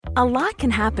A lot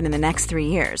can happen in the next 3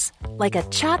 years. Like a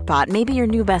chatbot may be your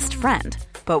new best friend.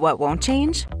 But what won't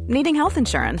change? Needing health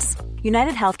insurance.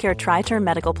 United Healthcare Tri-Term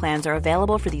Medical Plans are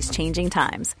available for these changing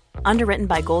times. Underwritten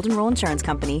by Golden Rule Insurance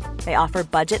Company, they offer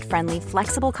budget-friendly,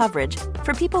 flexible coverage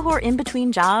for people who are in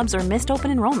between jobs or missed open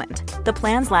enrollment. The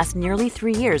plans last nearly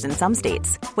 3 years in some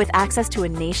states, with access to a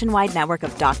nationwide network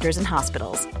of doctors and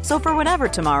hospitals. So for whatever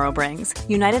tomorrow brings,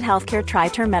 United Healthcare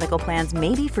Tri-Term Medical Plans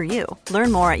may be for you.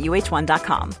 Learn more at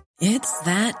uh1.com. It's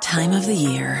that time of the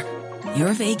year.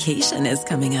 Your vacation is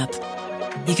coming up.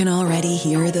 You can already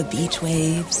hear the beach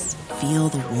waves, feel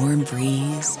the warm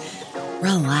breeze,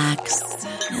 relax,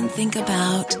 and think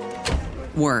about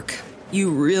work.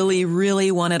 You really,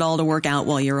 really want it all to work out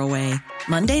while you're away.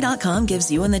 Monday.com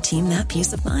gives you and the team that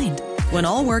peace of mind. When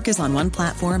all work is on one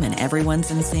platform and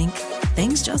everyone's in sync,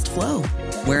 things just flow.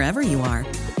 Wherever you are,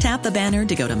 tap the banner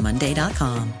to go to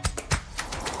Monday.com.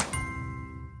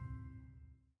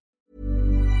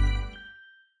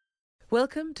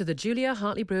 Welcome to the Julia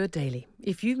Hartley-Brewer Daily.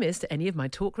 If you missed any of my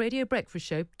Talk Radio breakfast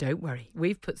show, don't worry.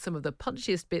 We've put some of the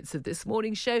punchiest bits of this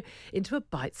morning's show into a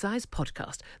bite-sized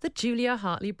podcast, the Julia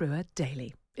Hartley-Brewer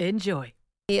Daily. Enjoy.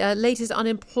 The latest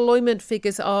unemployment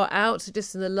figures are out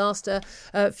just in the last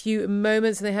few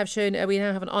moments, and they have shown we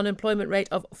now have an unemployment rate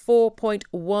of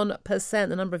 4.1%.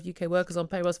 The number of UK workers on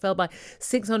payrolls fell by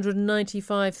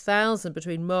 695,000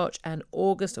 between March and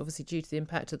August, obviously due to the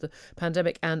impact of the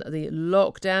pandemic and the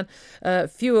lockdown.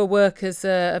 Fewer workers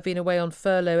have been away on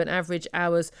furlough, and average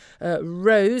hours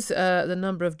rose. The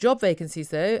number of job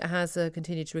vacancies, though, has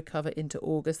continued to recover into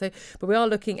August. But we are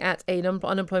looking at an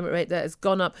unemployment rate that has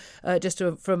gone up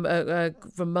from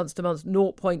month to month,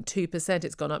 0.2%.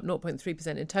 It's gone up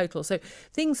 0.3% in total. So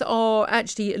things are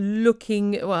actually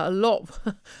looking a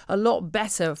lot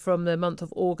better from the month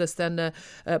of August than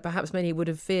perhaps many would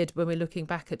have feared when we're looking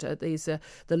back at these the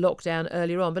lockdown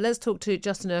earlier on. But let's talk to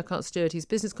Justin Urquhart-Stewart. He's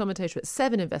business commentator at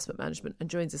Seven Investment Management and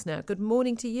joins us now. Good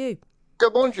morning to you.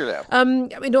 Good morning, Julia. I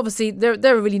mean, obviously, there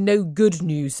are really no good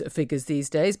news figures these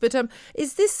days. But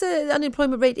is this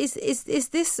unemployment rate, is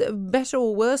this better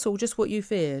or worse, or just what you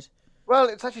feared? Well,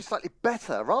 it's actually slightly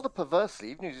better. Rather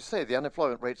perversely, even as you say, the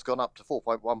unemployment rate's gone up to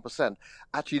 4.1%,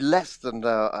 actually less than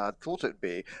I thought it would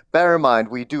be. Bear in mind,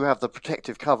 we do have the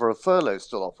protective cover of furlough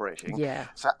still operating. Yeah.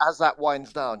 So as that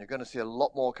winds down, you're going to see a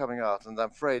lot more coming out, and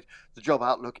I'm afraid the job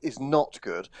outlook is not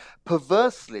good.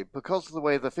 Perversely, because of the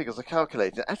way the figures are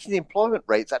calculated, actually the employment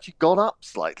rate's actually gone up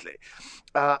slightly.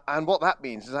 And what that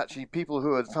means is actually people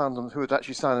who had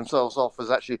actually signed themselves off as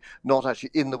actually not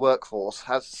actually in the workforce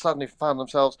has suddenly found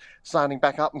themselves signing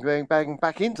back up and going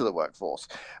back into the workforce.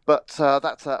 But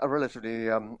that's a relatively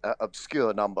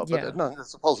obscure number, but no,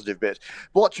 that's a positive bit.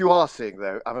 What you are seeing,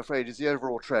 though, I'm afraid, is the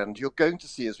overall trend. You're going to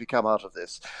see as we come out of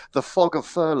this, the fog of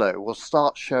furlough will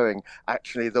start showing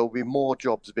actually there will be more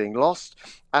jobs being lost.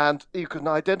 And you can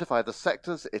identify the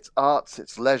sectors, it's arts,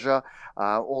 it's leisure,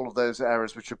 all of those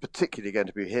areas which are particularly going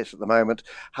to be hit at the moment.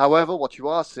 However, what you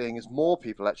are seeing is more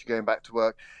people actually going back to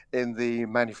work in the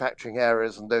manufacturing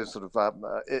areas and those sort of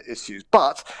issues.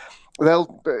 But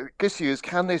the issue is,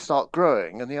 can they start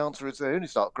growing? And the answer is they only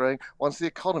start growing once the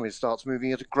economy starts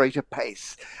moving at a greater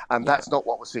pace. And that's not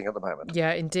what we're seeing at the moment.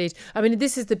 Yeah, indeed. I mean,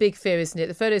 this is the big fear, isn't it?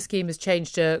 The furlough scheme has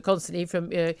changed constantly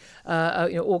from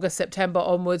August, September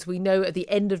onwards. We know at the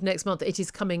end of next month it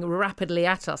is coming rapidly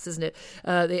at us, isn't it?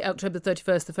 The October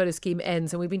 31st, the furlough scheme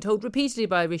ends. And we've been told repeatedly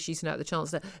by Rishi Sunak, the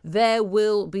Chancellor, there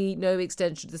will be no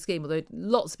extension to the scheme, although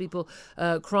lots of people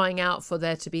crying out for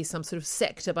there to be some sort of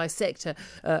sector by sector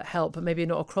help, but maybe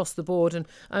not across the board. And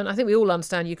I think we all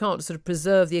understand you can't sort of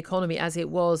preserve the economy as it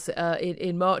was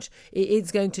in March.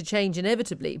 It's going to change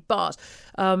inevitably, but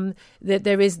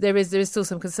there is still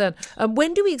some concern.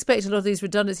 When do we expect a lot of these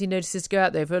redundancy notices to go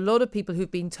out there? For a lot of people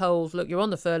who've been told, look, you're on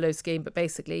the furlough scheme, but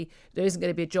basically there isn't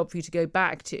going to be a job for you to go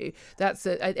back to. That's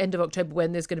at the end of October,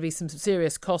 when there's going to be some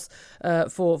serious costs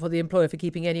for the employer for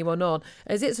keeping anyone on.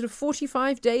 Is it sort of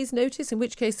 45 days notice, in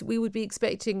which case we would be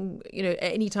expecting,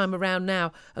 any time around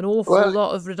now, an awful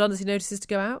lot of redundancy notices to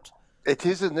go out? It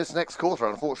is in this next quarter,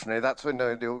 unfortunately. That's when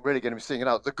they're really going to be seeing it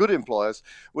out. The good employers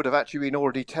would have actually been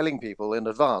already telling people in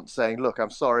advance, saying, look, I'm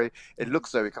sorry, it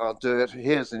looks though we can't do it.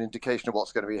 Here's an indication of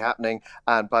what's going to be happening.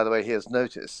 And by the way, here's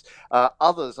notice.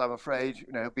 Others, I'm afraid,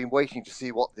 have been waiting to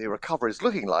see what the recovery is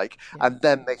looking like and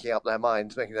then making up their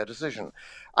minds, making their decision.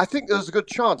 I think there's a good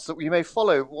chance that we may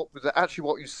follow what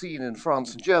you've seen in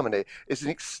France and Germany is an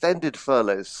extended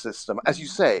furlough system, as you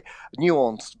say,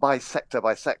 nuanced by sector,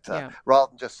 rather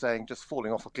than just saying just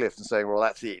falling off a cliff and saying, well,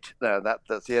 that's it. No,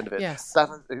 that's the end of it. Yes. That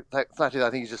is, I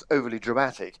think, is just overly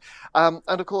dramatic. And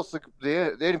of course,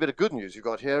 the only bit of good news you've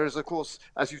got here is, of course,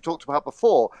 as you've talked about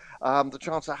before, the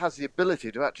Chancellor has the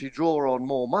ability to actually draw on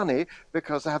more money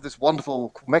because they have this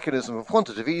wonderful mechanism of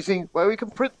quantitative easing where we can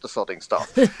print the sodding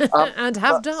stuff. And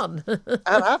have done. And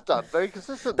have done very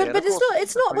consistently. But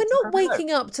it's not. We're not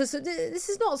waking up to. This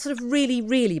is not sort of really,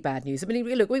 really bad news. I mean,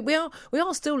 look, we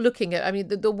are still looking at. I mean,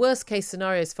 the worst case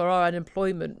scenarios for our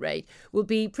unemployment rate will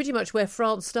be pretty much where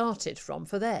France started from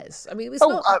for theirs. I mean,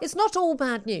 it's not all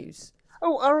bad news.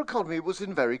 Oh, our economy was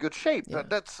in very good shape. Yeah.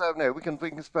 That's we can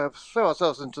throw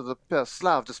ourselves into the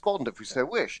slough of despond if we so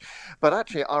wish. But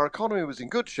actually, our economy was in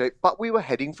good shape, but we were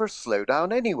heading for a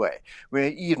slowdown anyway. We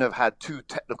even have had 2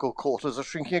 technical quarters of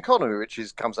shrinking economy, which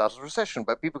comes out of recession,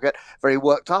 but people get very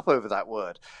worked up over that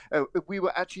word. We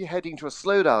were actually heading to a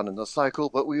slowdown in the cycle,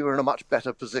 but we were in a much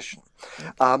better position.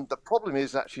 The problem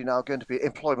is actually now going to be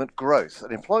employment growth,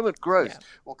 and employment growth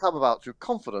will come about through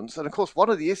confidence. And of course, one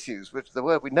of the issues, which the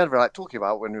word we never like talking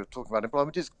about when we're talking about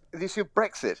employment, is the issue of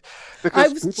Brexit. I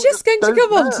was just going to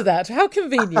come on to that. How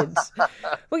convenient.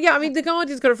 Well, yeah, I mean, The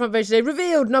Guardian's got a front page today.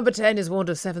 Revealed, Number 10 is warned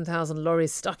of 7,000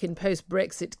 lorries stuck in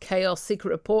post-Brexit chaos.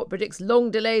 Secret report predicts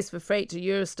long delays for freight to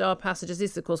Eurostar passengers.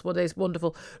 This is, of course, one of those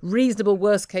wonderful, reasonable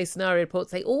worst-case scenario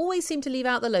reports. They always seem to leave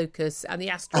out the locusts and the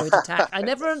asteroid attack. I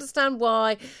never understand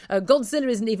why. Godzilla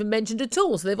isn't even mentioned at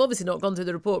all, so they've obviously not gone through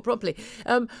the report properly.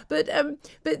 But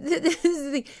this is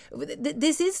the thing.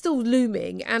 This is still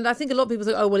looming, and I think a lot of people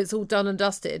think, oh, well, it's all done and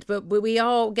dusted, but we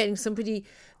are getting some pretty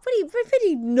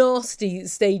nasty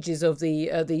stages of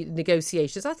the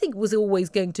negotiations. I think was always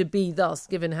going to be thus,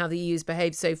 given how the EU's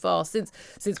behaved so far since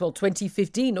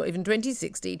 2015, not even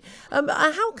 2016.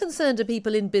 How concerned are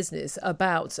people in business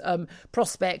about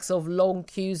prospects of long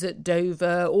queues at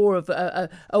Dover or of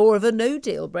a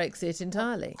no-deal Brexit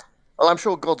entirely? Well, I'm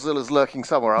sure Godzilla's lurking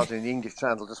somewhere out in the English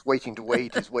Channel, just waiting to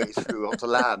wade his way through onto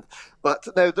land. But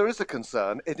no, there is a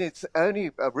concern. It's only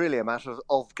really a matter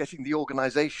of getting the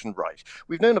organisation right.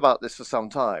 We've known about this for some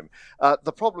time.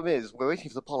 The problem is we're waiting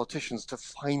for the politicians to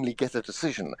finally get a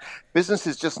decision.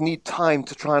 Businesses just need time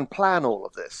to try and plan all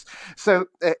of this. So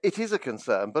it is a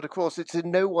concern, but of course it's in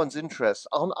no one's interest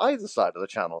on either side of the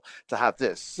Channel to have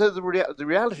this. So the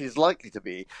reality is likely to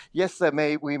be, yes,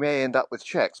 we may end up with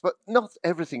checks, but not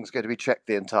everything's going to be checked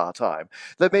the entire time.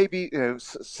 There may be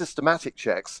systematic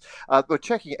checks. We're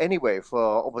checking anyway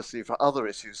obviously for other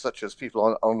issues such as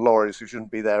people on lorries who shouldn't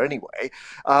be there anyway,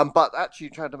 but actually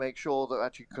trying to make sure that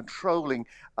actually controlling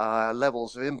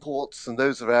levels of imports and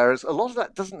those of areas, a lot of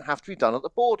that doesn't have to be done at the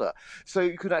border. So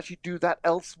you can actually do that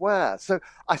elsewhere. So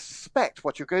I suspect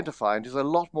what you're going to find is a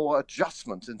lot more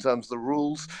adjustment in terms of the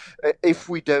rules if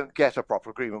we don't get a proper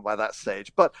agreement by that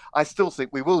stage. But I still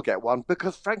think we will get one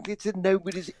because frankly it's in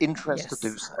nobody's interest to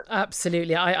do so.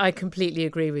 Absolutely, I completely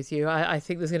agree with you. I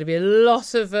think there's going to be a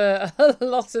lot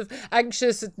of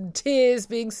anxious tears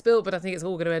being spilt, but I think it's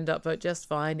all going to end up just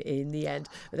fine in the end.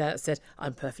 With that said,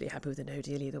 I'm perfectly happy with a no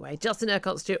deal either way. Justin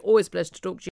Urquhart, Stuart, always a pleasure to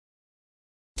talk to you.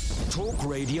 Talk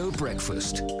Radio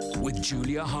Breakfast with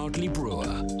Julia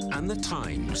Hartley-Brewer and The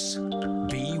Times.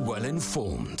 Be well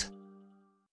informed.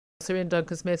 Sir Ian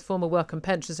Duncan-Smith, former Work and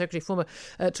Pension Secretary, former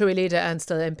Tory leader and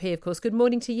still MP, of course. Good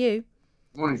morning to you.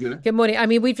 Morning, Julia. Good morning. I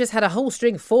mean, we've just had a whole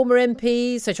string of former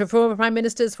MPs, such as former Prime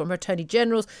Ministers, former Attorney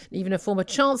Generals, and even a former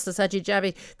Chancellor, Sajid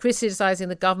Javid, criticising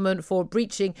the government for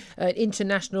breaching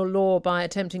international law by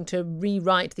attempting to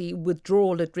rewrite the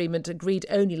withdrawal agreement agreed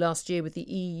only last year with the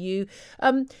EU.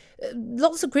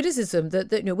 Lots of criticism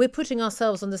that we're putting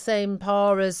ourselves on the same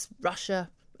par as Russia,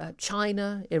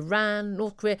 China, Iran,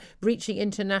 North Korea, breaching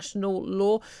international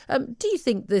law. Do you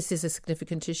think this is a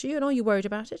significant issue, and are you worried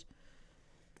about it?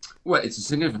 Well, it's a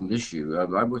significant issue.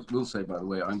 I will say, by the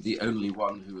way, I'm the only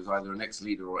one who was either an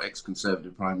ex-leader or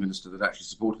ex-Conservative Prime Minister that actually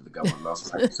supported the government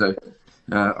last night. So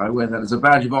I wear that as a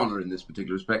badge of honour in this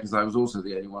particular respect, as I was also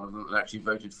the only one of them that actually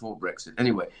voted for Brexit.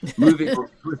 Anyway, moving on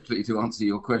swiftly to answer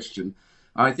your question,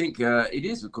 I think it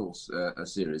is, of course, a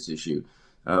serious issue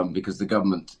because the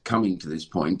government coming to this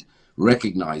point,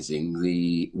 recognising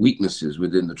the weaknesses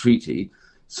within the treaty,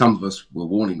 some of us were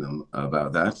warning them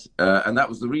about that, and that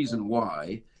was the reason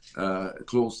why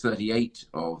Clause 38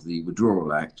 of the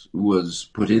Withdrawal Act was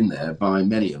put in there by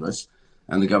many of us,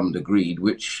 and the government agreed,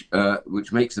 which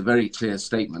makes a very clear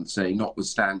statement saying,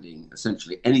 notwithstanding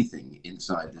essentially anything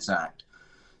inside this act,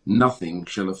 nothing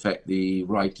shall affect the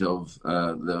right of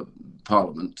the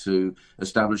Parliament to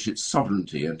establish its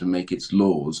sovereignty and to make its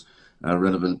laws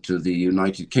relevant to the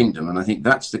United Kingdom. And I think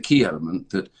that's the key element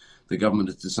that the government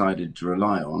has decided to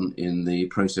rely on in the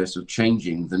process of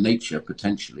changing the nature,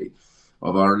 potentially,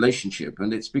 of our relationship.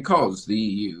 And it's because the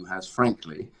EU has,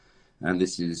 frankly, and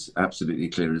this is absolutely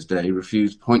clear as day,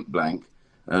 refused point blank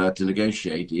to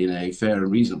negotiate in a fair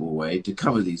and reasonable way to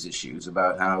cover these issues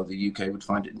about how the UK would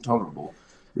find it intolerable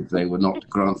if they were not to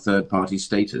grant third-party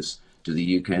status to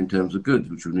the UK in terms of goods,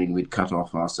 which would mean we'd cut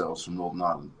off ourselves from Northern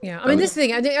Ireland. Yeah, I mean, this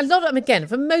thing, a lot of, again,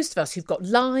 for most of us who've got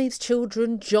lives,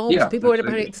 children, jobs, people who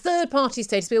are third-party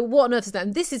status, people, what on earth is that?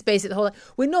 And this is basically the whole,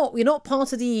 we're not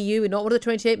part of the EU, we're not one of the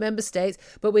 28 member states,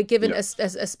 but we're given a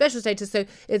special status. So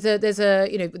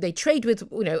they trade with,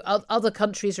 other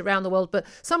countries around the world, but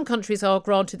some countries are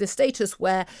granted this status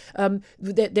where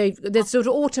there's sort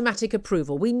of automatic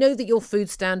approval. We know that your food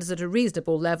standards at a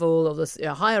reasonable level, or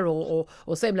the higher or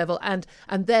same level,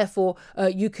 and therefore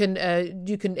you can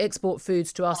export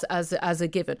foods to us as a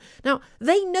given. Now,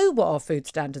 they know what our food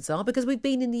standards are because we've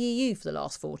been in the EU for the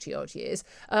last 40 odd years,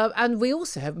 and we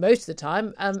also have most of the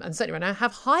time, and certainly right now,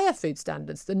 have higher food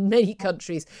standards than many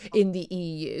countries in the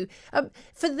EU.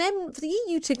 For the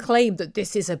EU to claim that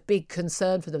this is a big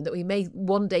concern for them, that we may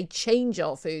one day change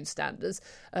our food standards,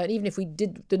 and even if we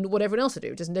did what everyone else would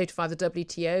do, just notify the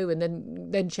WTO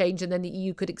and then change, and then the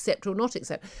EU could accept or not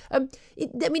accept.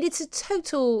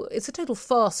 It's a total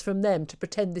farce from them to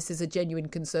pretend this is a genuine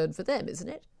concern for them, isn't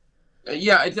it?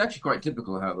 Yeah, it's actually quite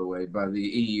typical how the way by the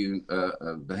EU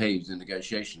behaves in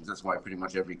negotiations. That's why pretty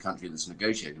much every country that's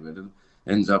negotiated with them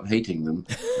ends up hating them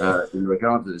in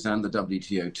regard to this, and the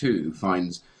WTO too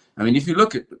finds. I mean, if you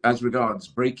look at as regards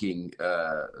breaking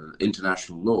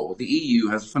international law, the EU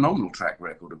has a phenomenal track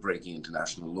record of breaking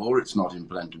international law. It's not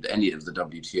implemented any of the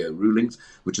WTO rulings,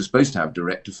 which are supposed to have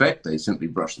direct effect. They simply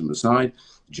brush them aside.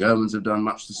 The Germans have done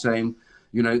much the same.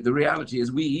 The reality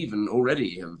is we even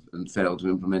already have failed to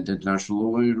implement international law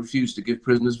when we refused to give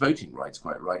prisoners voting rights,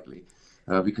 quite rightly,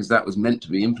 because that was meant to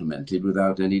be implemented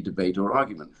without any debate or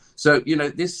argument. So,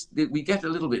 we get a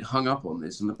little bit hung up on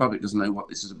this, and the public doesn't know what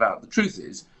this is about. The truth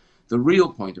is, the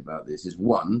real point about this is,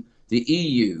 one, the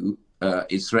EU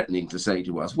is threatening to say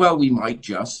to us, well, we might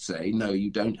just say, no, you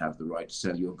don't have the right to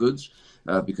sell your goods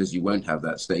because you won't have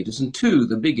that status. And two,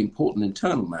 the big important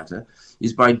internal matter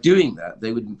is by doing that,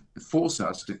 they would force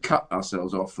us to cut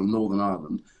ourselves off from Northern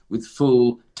Ireland with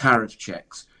full tariff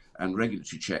checks and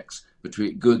regulatory checks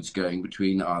between goods going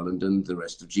between Ireland and the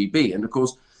rest of GB. And of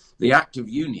course, the Act of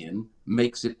Union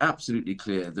makes it absolutely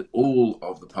clear that all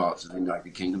of the parts of the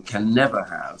United Kingdom can never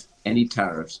have any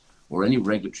tariffs or any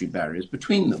regulatory barriers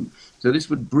between them. So this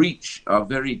would breach our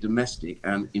very domestic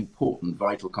and important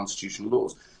vital constitutional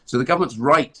laws. So the government's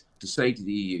right to say to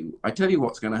the EU, I tell you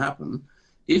what's going to happen.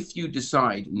 If you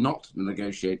decide not to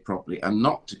negotiate properly and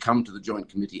not to come to the Joint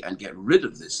Committee and get rid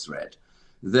of this threat,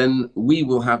 then we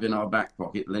will have in our back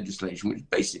pocket legislation which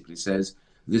basically says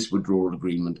this withdrawal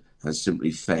agreement has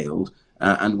simply failed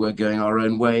and we're going our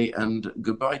own way and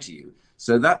goodbye to you.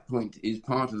 So that point is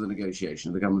part of the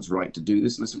negotiation, the government's right to do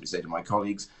this. And I simply say to my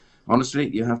colleagues, honestly,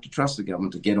 you have to trust the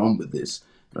government to get on with this.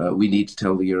 We need to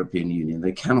tell the European Union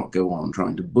they cannot go on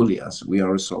trying to bully us. We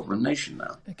are a sovereign nation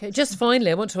now. OK, just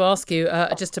finally, I want to ask you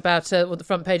just about the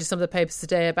front page of some of the papers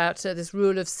today about this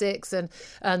rule of six and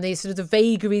the sort of the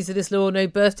vagaries of this law, no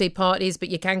birthday parties, but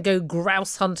you can go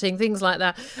grouse hunting, things like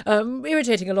that,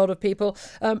 irritating a lot of people.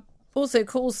 Also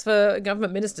calls for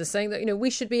government ministers saying that, we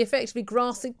should be effectively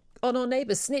grassing on our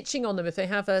neighbours, snitching on them if they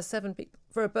have 7 people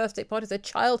for a birthday party, their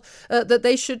child, that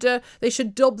they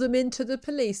should dob them into the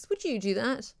police. Would you do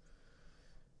that?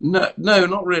 No,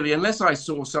 not really, unless I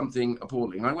saw something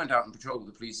appalling. I went out and patrolled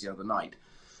with the police the other night,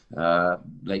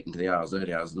 late into the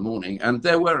early hours of the morning, and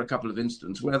there were a couple of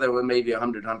incidents where there were maybe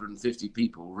 100, 150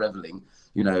 people revelling,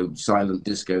 silent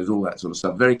discos, all that sort of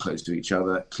stuff, very close to each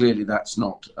other. Clearly that's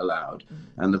not allowed,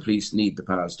 and the police need the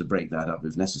powers to break that up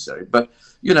if necessary. But,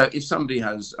 if somebody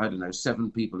has,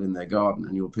 7 people in their garden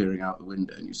and you're peering out the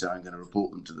window and you say, I'm going to report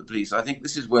them to the police, I think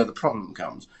this is where the problem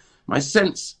comes. My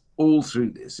sense all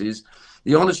through this is,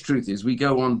 the honest truth is we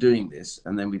go on doing this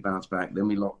and then we bounce back, then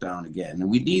we lock down again.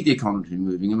 And we need the economy to be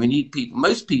moving, and we need people,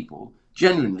 most people,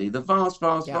 genuinely, the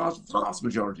vast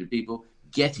majority of people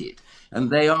get it. And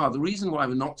they are. The reason why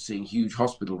we're not seeing huge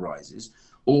hospital rises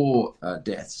or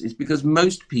deaths is because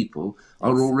most people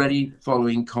are already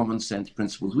following common sense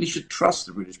principles. We should trust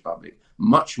the British public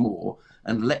much more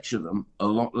and lecture them a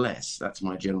lot less. That's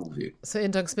my general view. So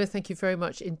Ian Duncan-Smith, thank you very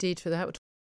much indeed for that.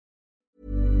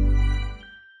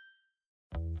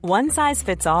 One size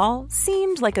fits all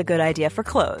seemed like a good idea for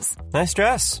clothes. Nice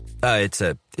dress. It's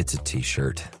a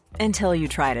t-shirt. Until you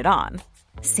tried it on.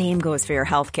 Same goes for your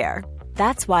healthcare.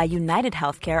 That's why United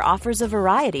Healthcare offers a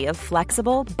variety of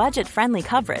flexible, budget-friendly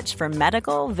coverage for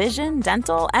medical, vision,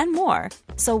 dental, and more.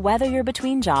 So whether you're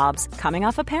between jobs, coming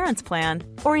off a parent's plan,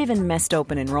 or even missed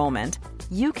open enrollment,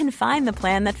 you can find the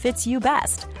plan that fits you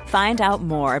best. Find out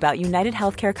more about United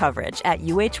Healthcare coverage at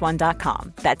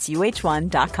uh1.com. That's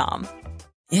uh1.com.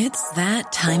 It's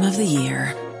that time of the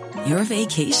year. Your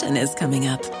vacation is coming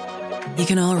up. You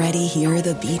can already hear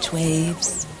the beach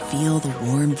waves, feel the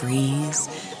warm breeze,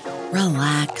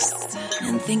 relax,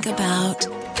 and think about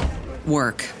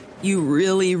work. You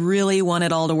really, really want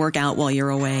it all to work out while you're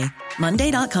away.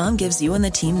 Monday.com gives you and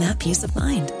the team that peace of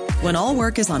mind. When all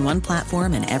work is on one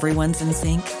platform and everyone's in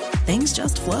sync, things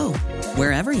just flow.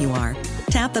 Wherever you are,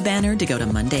 tap the banner to go to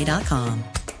Monday.com.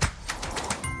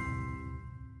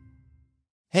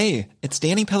 Hey, it's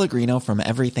Danny Pellegrino from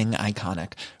Everything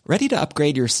Iconic. Ready to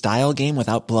upgrade your style game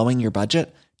without blowing your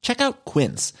budget? Check out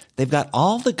Quince. They've got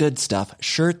all the good stuff,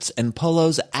 shirts and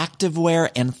polos,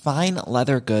 activewear, and fine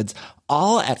leather goods,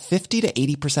 all at 50 to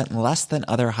 80% less than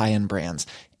other high-end brands.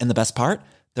 And the best part?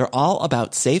 They're all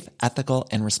about safe, ethical,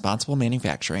 and responsible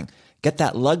manufacturing. Get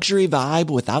that luxury vibe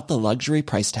without the luxury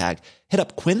price tag. Hit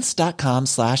up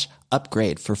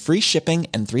quince.com/upgrade for free shipping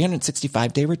and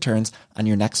 365-day returns on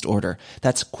your next order.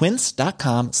 That's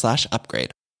quince.com/upgrade.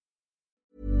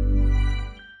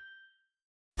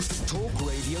 Talk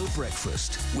Radio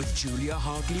Breakfast with Julia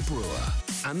Hartley-Brewer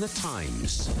and The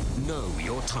Times. Know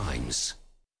your times.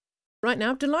 Right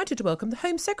now, delighted to welcome the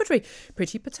Home Secretary,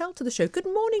 Priti Patel, to the show. Good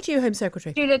morning to you, Home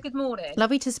Secretary. Julia, good morning.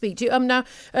 Lovely to speak to you. Now,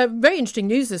 very interesting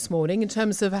news this morning in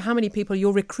terms of how many people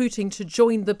you're recruiting to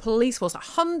join the police force.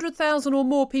 100,000 or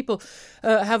more people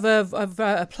have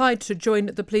applied to join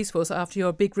the police force after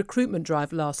your big recruitment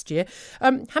drive last year.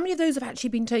 How many of those have actually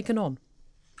been taken on?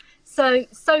 So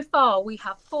far, we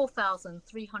have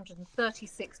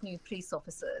 4,336 new police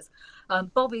officers.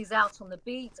 Bobby's out on the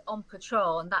beat, on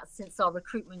patrol, and that's since our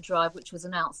recruitment drive, which was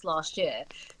announced last year.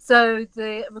 So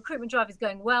the recruitment drive is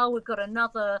going well. We've got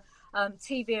another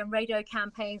TV and radio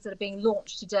campaigns that are being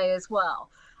launched today as well.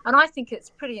 And I think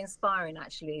it's pretty inspiring,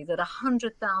 actually, that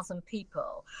 100,000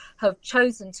 people have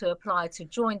chosen to apply to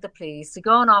join the police, to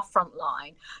go on our front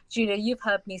line. Julia, you've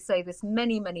heard me say this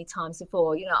many, many times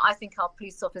before. You know, I think our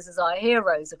police officers are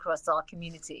heroes across our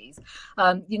communities.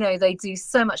 They do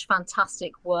so much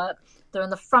fantastic work. They're on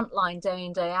the front line day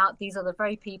in, day out. These are the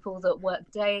very people that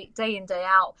work day in, day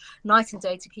out, night and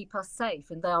day to keep us safe.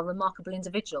 And they are remarkable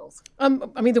individuals.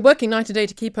 They're working night and day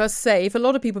to keep us safe. A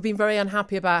lot of people have been very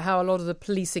unhappy about how a lot of the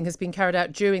policing has been carried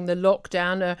out during the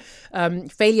lockdown,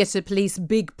 failure to police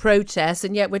big protests.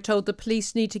 And yet we're told the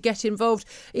police need to get involved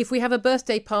if we have a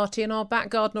birthday party in our back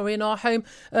garden or in our home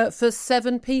for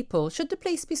 7 people. Should the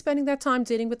police be spending their time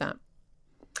dealing with that?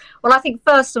 Well, I think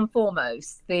first and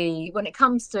foremost, when it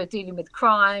comes to dealing with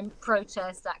crime,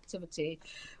 protest, activity,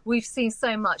 we've seen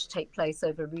so much take place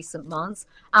over recent months.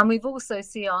 And we've also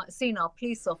seen our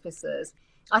police officers,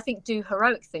 I think, do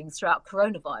heroic things throughout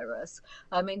coronavirus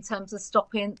in terms of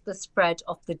stopping the spread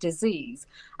of the disease.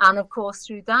 And of course,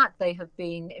 through that, they have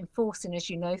been enforcing, as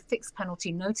you know, fixed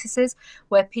penalty notices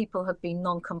where people have been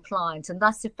non-compliant. And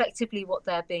that's effectively what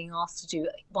they're being asked to do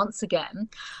once again,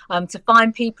 to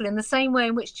fine people in the same way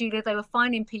in which, Julia, they were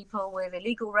fining people with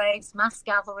illegal rapes, mass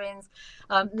gatherings,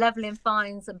 levelling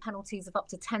fines and penalties of up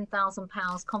to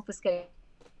 £10,000, confiscating.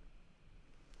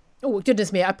 Oh,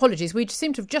 goodness me, apologies. We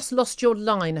seem to have just lost your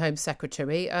line, Home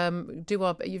Secretary.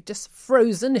 You've just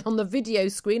frozen on the video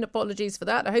screen. Apologies for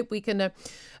that. I hope we can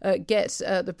get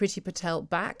the Priti Patel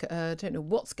back. I don't know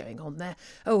what's going on there.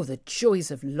 Oh, the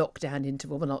joys of lockdown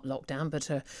interview. Well, not lockdown,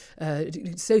 but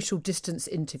social distance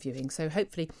interviewing. So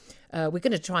hopefully we're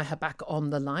going to try her back on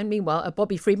the line. Meanwhile,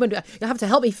 Bobby Freeman, you'll have to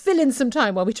help me fill in some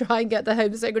time while we try and get the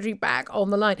Home Secretary back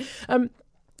on the line.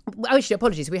 Actually,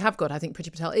 apologies. We have got, I think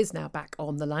Priti Patel is now back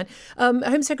on the line.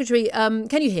 Home Secretary,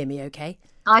 can you hear me okay?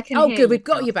 I can hear you. Oh, good. We've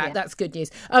got you back. Yeah. That's good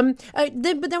news. But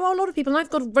there are a lot of people, and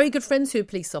I've got very good friends who are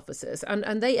police officers,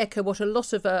 and they echo what a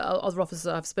lot of other officers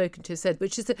I've spoken to said,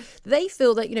 which is that they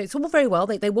feel that, it's all very well.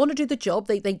 They want to do the job.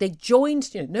 They joined,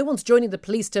 no one's joining the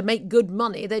police to make good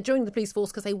money. They're joining the police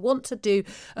force because they want to do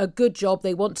a good job.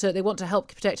 They want to help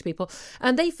protect people.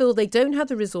 And they feel they don't have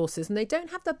the resources and they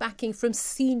don't have the backing from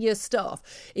senior staff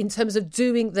in terms of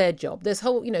doing their job. There's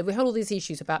we had all these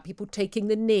issues about people taking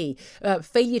the knee,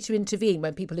 failure to intervene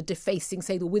when people are defacing,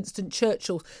 say, the Winston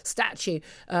Churchill statue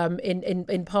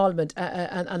in Parliament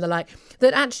and the like,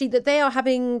 that they are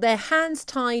having their hands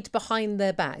tied behind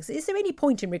their backs. Is there any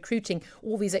point in recruiting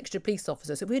all these extra police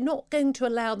officers if we're not going to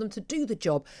allow them to do the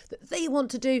job that they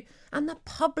want to do and the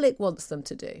public wants them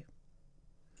to do?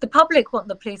 The public want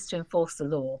the police to enforce the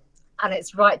law. And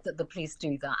it's right that the police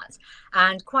do that.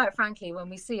 And quite frankly, when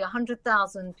we see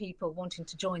 100,000 people wanting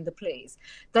to join the police,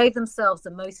 they themselves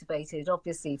are motivated,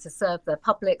 obviously, to serve their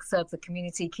public, serve the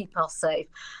community, keep us safe,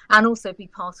 and also be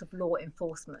part of law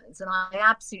enforcement. And I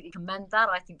absolutely commend that.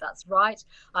 I think that's right.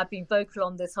 I've been vocal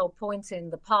on this whole point in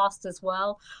the past as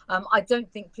well. I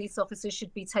don't think police officers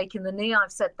should be taking the knee.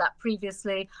 I've said that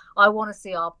previously. I want to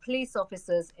see our police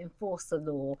officers enforce the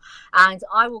law, and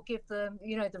I will give them,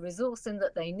 the resourcing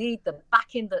that they need, the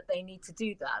backing that they need to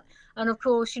do that. And of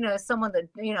course, as someone that,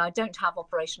 I don't have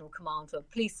operational command of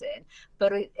policing,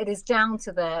 but it is down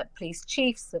to their police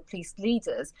chiefs, the police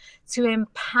leaders, to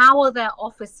empower their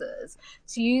officers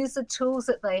to use the tools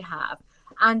that they have,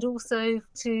 and also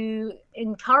to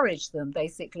encourage them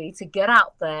basically to get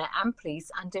out there and police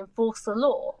and enforce the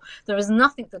law. There is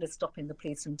nothing that is stopping the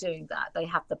police from doing that. They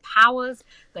have the powers,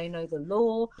 they know the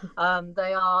law,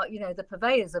 they are, the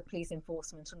purveyors of police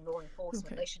enforcement and law enforcement.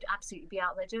 Okay. They should absolutely be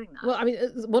out there doing that. Well, I mean,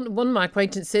 one of my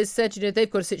acquaintances said, they've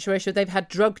got a situation where they've had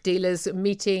drug dealers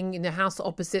meeting in the house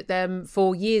opposite them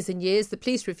for years and years. The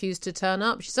police refused to turn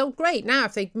up. She said, oh, great, now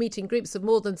if they meet in groups of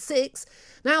more than 6,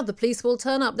 now the police will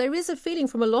turn up. There is a feeling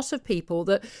from a lot of people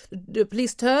that the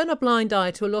police turn a blind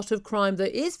eye to a lot of crime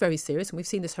that is very serious, and we've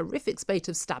seen this horrific spate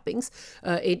of stabbings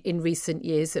in recent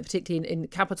years, particularly in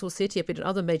capital city, a bit in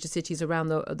other major cities around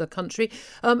the country,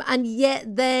 and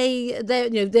yet they're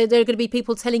going to be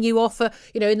people telling you off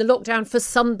in the lockdown for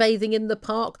sunbathing in the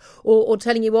park, or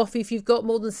telling you off if you've got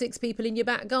more than 6 people in your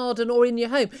back garden or in your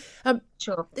home.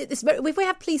 Sure. If we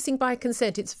have policing by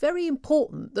consent, it's very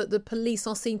important that the police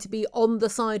are seen to be on the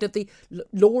side of the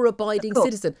law-abiding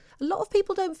citizen. A lot of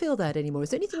people don't feel that anymore.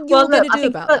 Is there anything you're going to do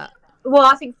about that? Well,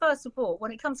 I think first of all,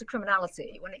 when it comes to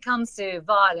criminality, when it comes to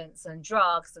violence and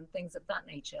drugs and things of that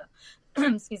nature,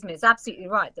 excuse me, it's absolutely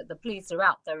right that the police are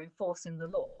out there enforcing the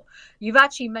law. You've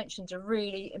actually mentioned a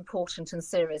really important and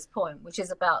serious point, which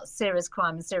is about serious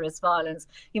crime and serious violence.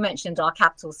 You mentioned our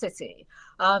capital city.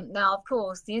 Now, of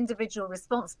course, the individual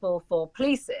responsible for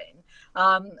policing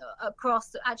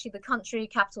across actually the country,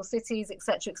 capital cities,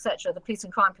 etc., the police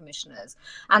and crime commissioners.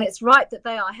 And it's right that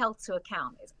they are held to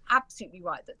account. It's absolutely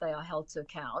right that they are held to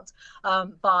account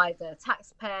by the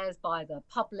taxpayers, by the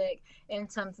public, in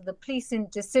terms of the policing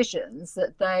decisions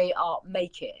that they are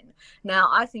making. Now,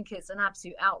 I think it's an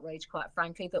absolute outrage, quite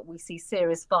frankly, that we see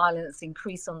serious violence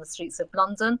increase on the streets of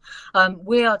London.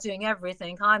 We are doing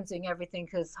everything, I'm doing everything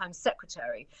as Home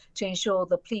Secretary, to ensure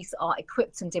the police are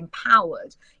equipped and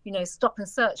empowered. Stop and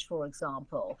search, for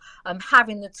example,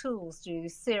 having the tools to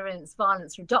serious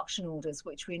violence reduction orders,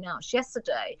 which we announced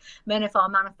yesterday. Many of our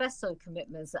manifesto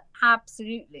commitments are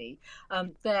absolutely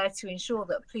there to ensure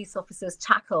that police officers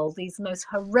tackle these most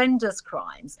horrendous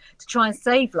crimes to try and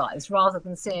save lives, rather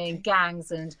than seeing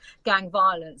gangs and gang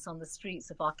violence on the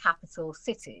streets of our capital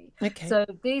city. Okay. So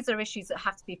these are issues that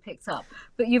have to be picked up.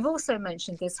 But you've also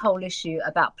mentioned this whole issue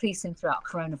about policing throughout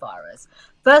coronavirus.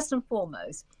 First and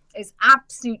foremost, it's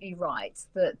absolutely right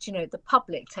that, the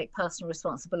public take personal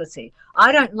responsibility.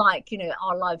 I don't like,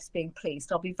 our lives being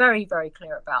policed. I'll be very, very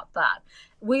clear about that.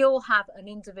 We all have an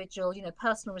individual,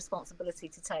 personal responsibility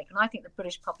to take. And I think the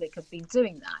British public have been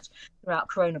doing that throughout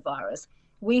coronavirus.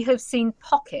 We have seen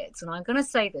pockets, and I'm going to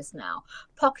say this now,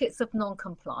 pockets of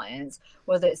non-compliance,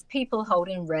 whether it's people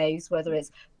holding raves, whether it's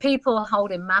people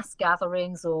holding mass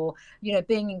gatherings, or,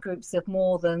 being in groups of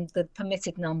more than the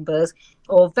permitted numbers,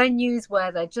 or venues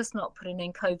where they're just not putting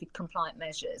in COVID compliant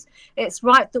measures. It's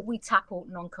right that we tackle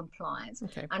non-compliance.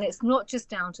 Okay. And it's not just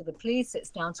down to the police, it's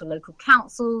down to local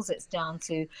councils, it's down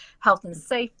to health and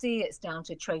safety, it's down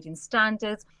to trading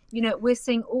standards. We're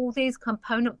seeing all these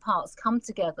component parts come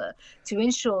together to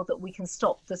ensure that we can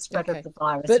stop the spread of the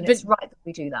virus. And it's right that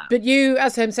we do that. But you,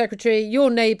 as Home Secretary, your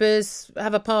neighbours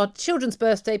have a children's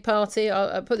birthday party.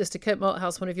 I'll put this to Kurt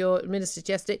Malthouse, one of your ministers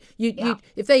yesterday. You,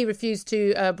 if they refuse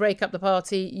to break up the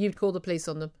party, you'd call the police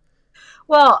on them.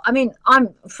 Well, I mean,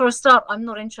 for a start, I'm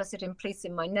not interested in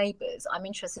policing my neighbours. I'm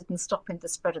interested in stopping the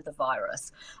spread of the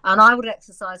virus. And I would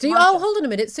exercise... hold on a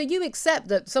minute. So you accept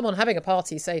that someone having a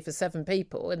party, say, for 7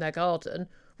 people in their garden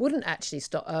wouldn't actually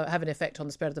have an effect on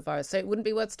the spread of the virus, so it wouldn't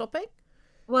be worth stopping?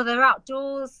 Well, they're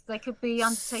outdoors. They could be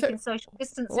undertaking social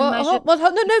distancing measures.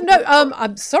 No.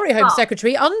 I'm sorry, Home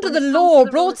Secretary. Under the law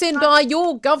brought in by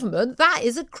your government, that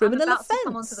is a criminal offence. To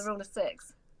come on to the rule of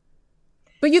 6.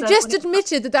 But you've just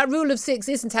admitted that rule of 6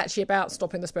 isn't actually about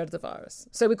stopping the spread of the virus.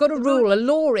 So we've got a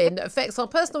law in that affects our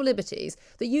personal liberties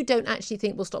that you don't actually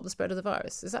think will stop the spread of the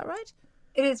virus. Is that right?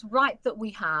 It is right that we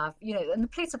have, and the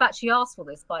police have actually asked for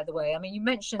this, by the way. I mean, you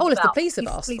mentioned... if the police have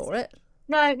asked for it.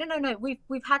 No.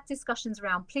 We've had discussions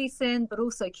around policing, but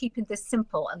also keeping this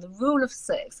simple. And the rule of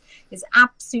 6 is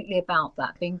absolutely about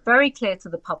that, being very clear to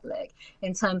the public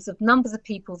in terms of numbers of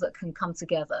people that can come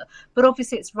together. But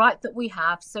obviously, it's right that we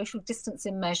have social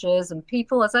distancing measures and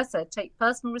people, as I said, take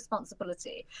personal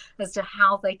responsibility as to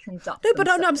how they conduct No, but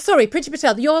I'm sorry, Priti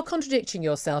Patel, you're contradicting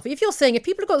yourself. If you're saying if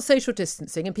people have got social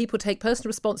distancing and people take personal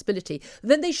responsibility,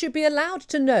 then they should be allowed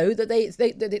to know that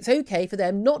that it's okay for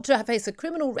them not to face a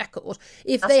criminal record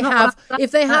if they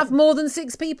have more than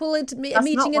 6 people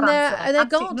meeting in their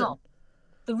garden. Not.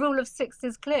 The rule of 6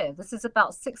 is clear. This is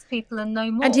about 6 people and no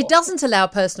more. And it doesn't allow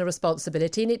personal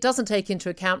responsibility, and it doesn't take into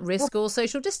account risk or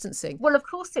social distancing. Well, of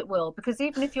course it will, because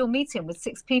even if you're meeting with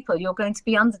 6 people, you're going to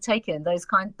be undertaking those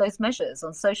measures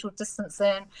on social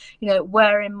distancing,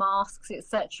 wearing masks,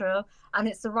 etc. And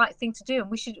it's the right thing to do.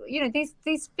 And we should,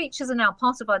 these features are now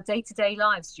part of our day-to-day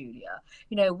lives, Julia.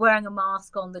 Wearing a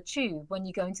mask on the tube when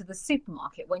you go into the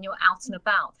supermarket, when you're out and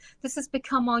about. This has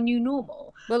become our new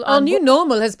normal. Well, our new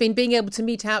normal has been being able to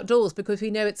meet outdoors because we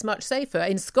know it's much safer.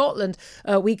 In Scotland,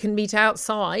 we can meet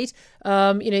outside.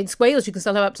 In Wales, you can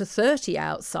still have up to 30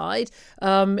 outside.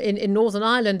 In Northern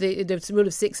Ireland, the rule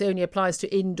of 6 only applies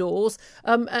to indoors.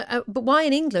 But why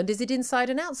in England is it inside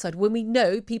and outside when we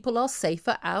know people are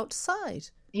safer outside?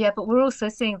 Yeah, but we're also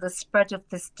seeing the spread of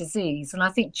this disease. And I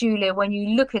think, Julia, when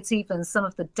you look at even some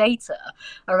of the data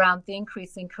around the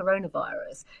increase in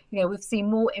coronavirus, we've seen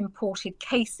more imported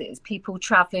cases, people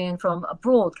travelling from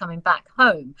abroad, coming back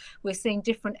home. We're seeing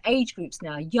different age groups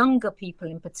now, younger people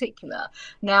in particular,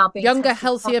 now being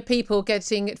healthier people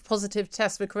getting positive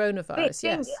tests for coronavirus.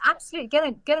 Yes,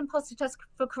 absolutely, getting positive tests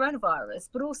for coronavirus,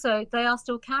 but also they are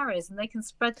still carriers and they can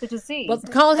spread the disease. Well,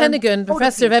 Carl Hennigan,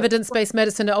 Professor of Evidence-Based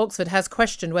Medicine at Oxford, has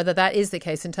questioned whether that is the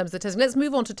case in terms of the testing. Let's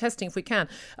move on to testing if we can,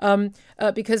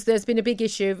 because there's been a big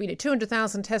issue of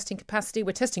 200,000 testing capacity.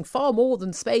 We're testing far more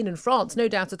than Spain and France, no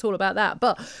doubt at all about that.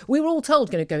 But we were all told,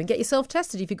 go and get yourself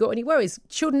tested if you've got any worries.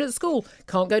 Children at school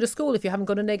can't go to school if you haven't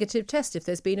got a negative test if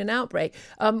there's been an outbreak.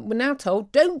 We're now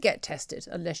told don't get tested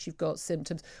unless you've got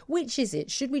symptoms. Which is it?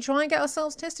 Should we try and get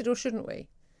ourselves tested or shouldn't we?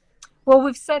 Well,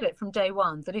 we've said it from day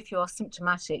one that if you are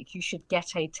symptomatic, you should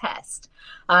get a test.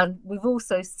 And we've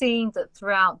also seen that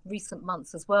throughout recent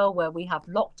months as well, where we have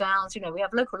lockdowns, we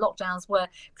have local lockdowns where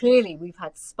clearly we've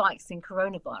had spikes in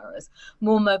coronavirus.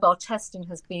 More mobile testing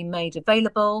has been made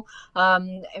available.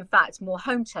 In fact, more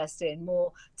home testing,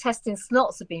 more testing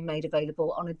slots have been made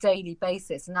available on a daily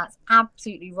basis. And that's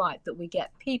absolutely right that we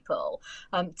get people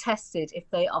tested if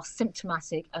they are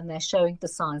symptomatic and they're showing the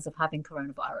signs of having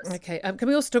coronavirus. Okay. Can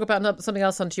we also talk about something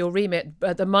else onto your remit,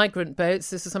 the migrant boats?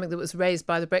 This is something that was raised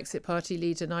by the Brexit Party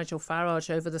leader Nigel Farage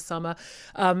over the summer.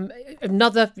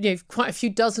 Another, quite a few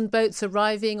dozen boats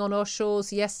arriving on our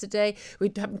shores yesterday.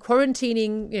 We'd have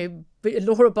quarantining,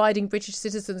 law-abiding British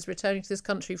citizens returning to this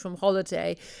country from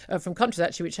holiday, from countries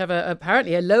actually which have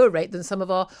apparently a lower rate than some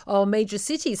of our major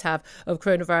cities have of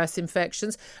coronavirus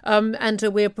infections. And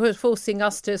we're forcing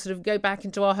us to sort of go back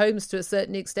into our homes to a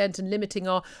certain extent and limiting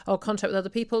our contact with other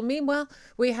people. Meanwhile,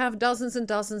 we have dozens and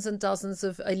dozens and dozens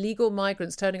of illegal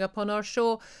migrants turning up on our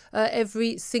shore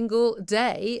every single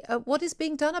day. What is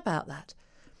being done about that?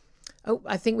 Oh,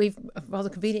 I think we've rather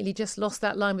conveniently just lost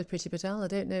that line with Priti Patel. I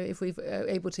don't know if we've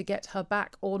able to get her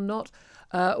back or not.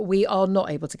 We are not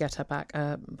able to get her back.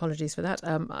 Apologies for that.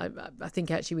 I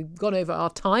think actually we've gone over our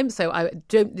time, so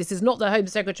this is not the Home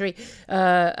Secretary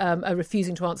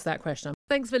refusing to answer that question.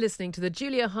 Thanks for listening to the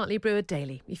Julia Hartley-Brewer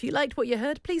Daily. If you liked what you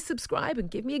heard, please subscribe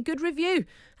and give me a good review.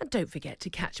 And don't forget to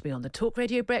catch me on the Talk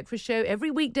Radio Breakfast Show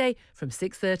every weekday from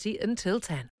 6:30 until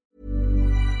 10.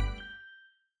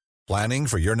 Planning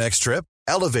for your next trip?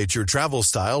 Elevate your travel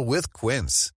style with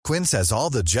Quince. Quince has all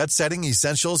the jet-setting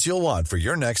essentials you'll want for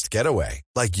your next getaway,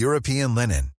 like European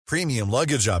linen, premium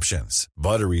luggage options,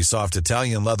 buttery soft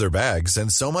Italian leather bags,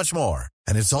 and so much more.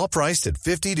 And it's all priced at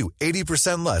 50 to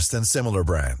 80% less than similar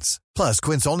brands. Plus,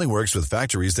 Quince only works with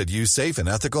factories that use safe and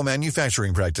ethical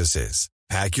manufacturing practices.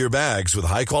 Pack your bags with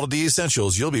high-quality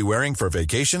essentials you'll be wearing for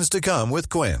vacations to come with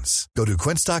Quince. Go to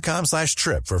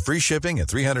quince.com/trip for free shipping and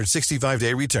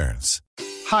 365-day returns.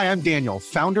 Hi, I'm Daniel,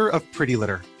 founder of Pretty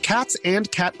Litter. Cats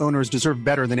and cat owners deserve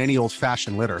better than any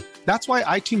old-fashioned litter. That's why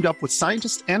I teamed up with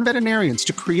scientists and veterinarians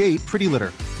to create Pretty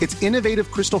Litter. Its innovative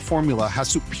crystal formula has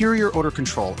superior odor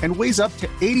control and weighs up to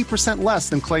 80% less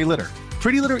than clay litter.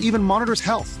 Pretty Litter even monitors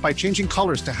health by changing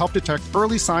colors to help detect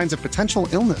early signs of potential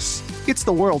illness. It's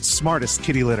the world's smartest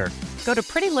kitty litter. Go to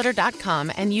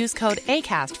prettylitter.com and use code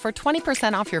ACAST for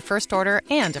 20% off your first order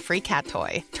and a free cat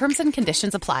toy. Terms and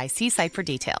conditions apply. See site for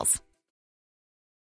details.